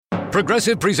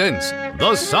Progressive presents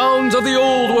The Sounds of the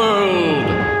Old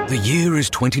World. The year is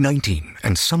 2019,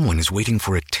 and someone is waiting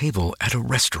for a table at a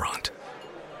restaurant.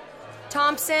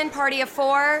 Thompson, party of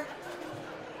four.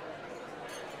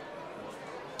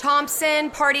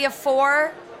 Thompson, party of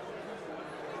four.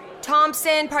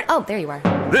 Thompson, party... Oh, there you are.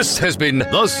 This has been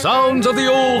The Sounds of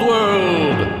the Old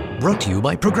World. Brought to you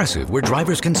by Progressive, where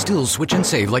drivers can still switch and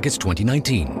save like it's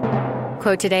 2019.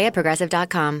 Quote today at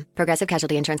Progressive.com. Progressive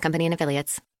Casualty Insurance Company and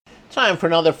Affiliates. Time for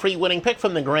another free winning pick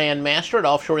from the Grandmaster at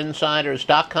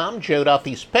OffshoreInsiders.com. Joe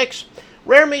Duffy's picks.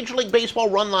 Rare Major League Baseball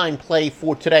run line play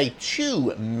for today.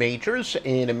 Two majors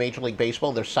in Major League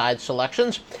Baseball, their side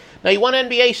selections. Now, you want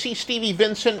NBA, see Stevie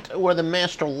Vincent or the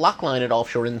Master Lock line at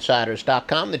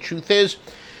OffshoreInsiders.com. The truth is,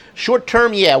 short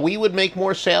term, yeah, we would make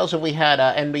more sales if we had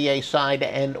NBA side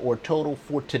and or total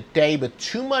for today, but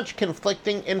too much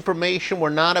conflicting information.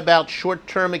 We're not about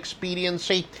short-term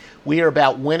expediency. We are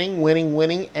about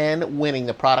winning, and winning.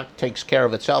 The product takes care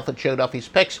of itself at Joe Duffy's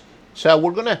Picks. So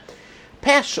we're going to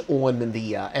pass on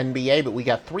the NBA, but we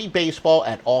got three baseball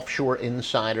at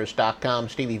OffshoreInsiders.com.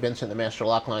 Stevie Vincent, the Master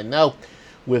Lock line, though,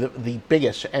 with the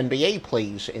biggest NBA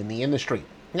plays in the industry.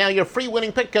 Now, your free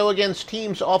winning pick go against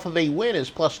teams off of a win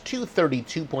is plus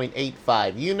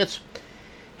 232.85 units.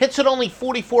 Hits at only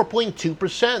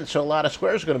 44.2%, so a lot of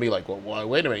squares are going to be like, well,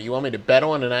 wait a minute, you want me to bet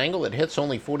on an angle that hits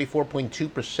only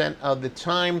 44.2% of the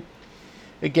time?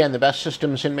 Again, the best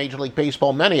systems in Major League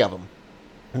Baseball, many of them,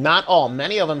 not all,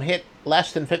 many of them hit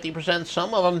less than 50%,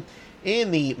 some of them in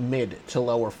the mid to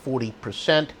lower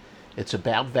 40%. It's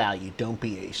about value. Don't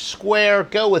be a square.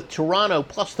 Go with Toronto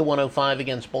plus the 105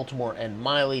 against Baltimore and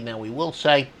Miley. Now, we will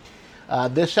say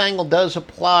this angle does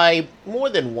apply more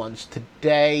than once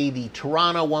today. The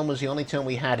Toronto one was the only time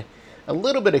we had a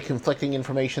little bit of conflicting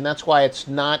information. That's why it's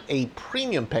not a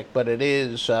premium pick, but it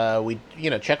is,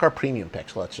 check our premium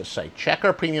picks, let's just say. Check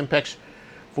our premium picks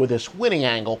for this winning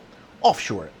angle.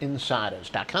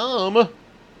 OffshoreInsiders.com.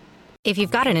 If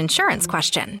you've got an insurance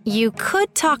question, you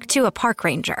could talk to a park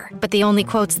ranger, but the only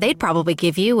quotes they'd probably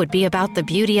give you would be about the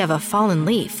beauty of a fallen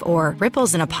leaf or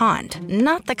ripples in a pond,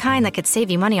 not the kind that could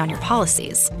save you money on your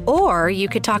policies. Or you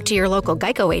could talk to your local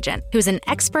Geico agent, who's an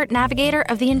expert navigator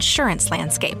of the insurance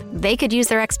landscape. They could use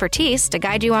their expertise to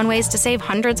guide you on ways to save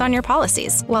hundreds on your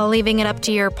policies, while leaving it up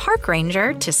to your park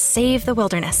ranger to save the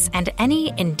wilderness and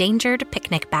any endangered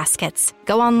picnic baskets.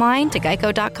 Go online to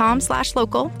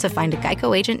geico.com/local to find a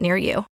Geico agent near you.